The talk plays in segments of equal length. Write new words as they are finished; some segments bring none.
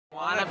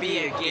wanna be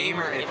a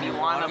gamer, if you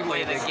wanna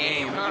play the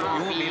game, you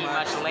won't be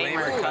much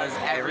lamer, cause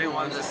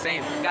everyone's the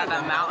same. Got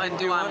the Mountain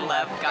Dew on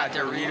left, got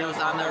Doritos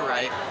on the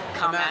right.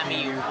 Come at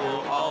me, you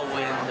fool, I'll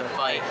win the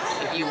fight.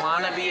 If you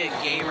wanna be a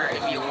gamer,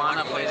 if you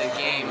wanna play the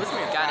game,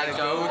 gotta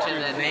go to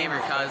the namer,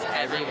 cause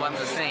everyone's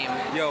the same.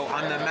 Yo,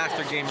 I'm the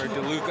master gamer,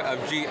 DeLuca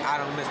of G. I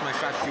don't miss my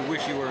shots, you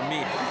wish you were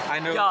me. I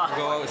know Yeah. you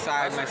go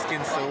outside, my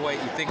skin's so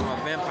white, you think I'm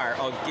a vampire,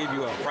 I'll give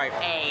you a fright.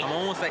 Ay. I'm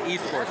almost at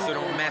esports, so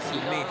don't mess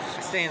with me.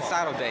 Stay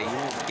inside all day, you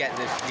won't get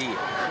this G.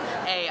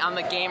 Hey, I'm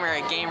a gamer,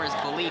 gamers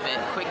believe it.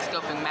 Quick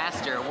scoping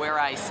master, where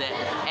I sit.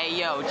 Hey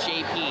yo,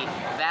 JP,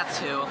 that's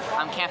who.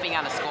 I'm camping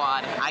on a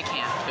squad, I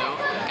can't poo.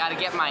 Gotta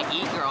get my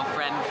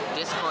e-girlfriend,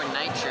 Discord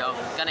Nitro.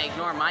 Gonna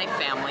ignore my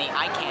family,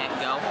 I can't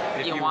go.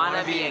 If you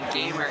wanna be a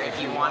gamer,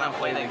 if you wanna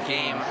play the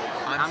game,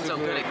 I'm so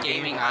good at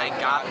gaming, I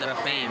got the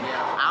fame.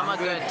 I'm a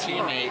good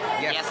teammate,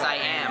 yes I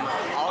am.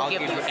 I'll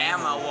give you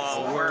ammo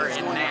while we're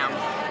in NAM.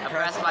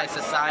 Oppressed by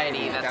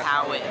society, that's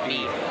how it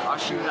be. I'll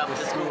shoot up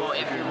the school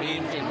if you're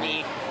mean to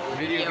me.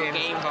 Video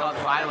games called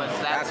violence,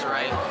 that's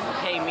right.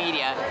 Hey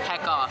media,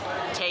 heck off,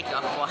 take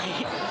a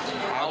flight.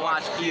 I'll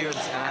watch feuds,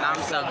 and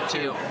I'm sub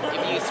 2.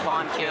 If you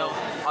spawn kill,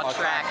 I'll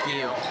track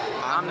you.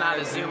 I'm not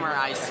a zoomer,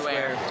 I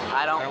swear.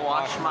 I don't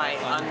wash my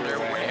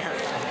underwear.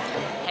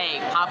 Hey,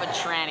 Papa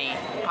Tranny,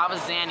 Papa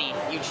Zanny,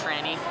 you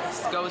tranny,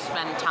 go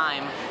spend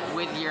time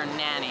with your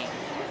nanny.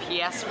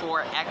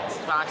 PS4,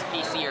 Xbox,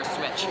 PC, or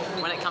Switch.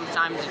 When it comes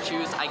time to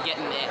choose, I get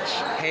an itch.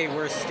 Hey,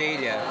 where's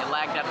Stadia? It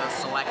lagged out of the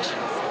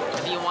selections.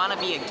 If you want to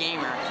be a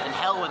gamer, then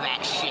hell with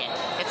that shit.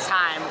 It's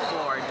time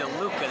for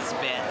DeLuca's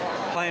bit.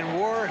 Playing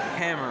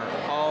Warhammer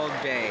all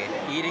day,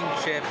 eating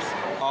chips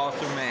all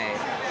through May.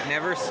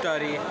 Never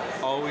study,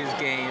 always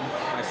game.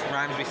 My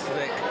rhymes be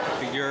slick,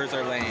 but yours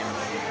are lame.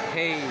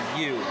 Hey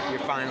you, you're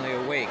finally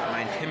awake.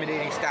 My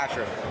intimidating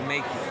stature will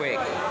make you quake.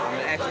 I'm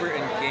an expert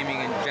in gaming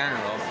in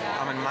general.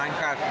 I'm in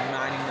Minecraft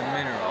mining the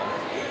mineral.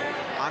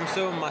 I'm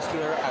so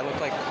muscular, I look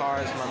like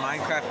cars. My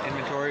Minecraft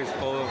inventory is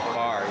full of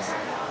bars.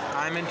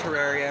 I'm in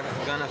Terraria,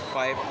 gonna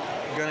fight,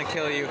 gonna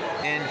kill you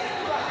in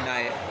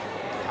night.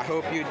 I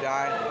hope you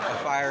die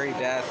a fiery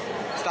death.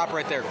 Stop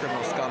right there,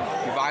 criminal scum.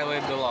 You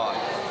violated the law.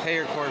 Pay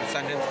your court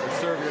sentence or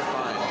serve your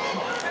fine.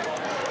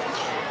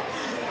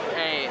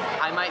 Hey,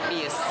 I might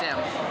be a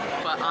simp,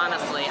 but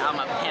honestly, I'm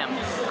a pimp.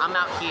 I'm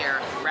out here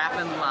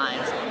rapping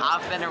lines.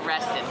 I've been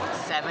arrested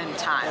 7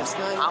 times.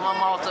 I'm a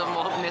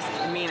multiple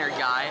misdemeanor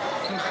guy.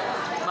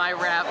 My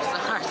raps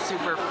are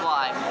super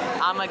fly.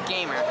 I'm a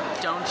gamer,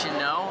 don't you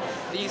know?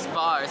 These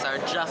bars are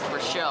just for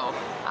show.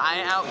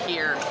 I'm out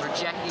here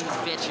rejecting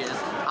bitches.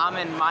 I'm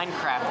in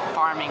Minecraft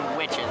farming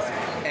witches.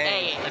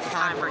 Hey, it's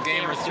time for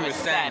gamers to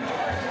ascend.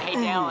 Hey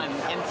Dylan,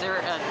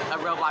 insert a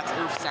Roblox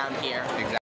oof sound here. Exactly.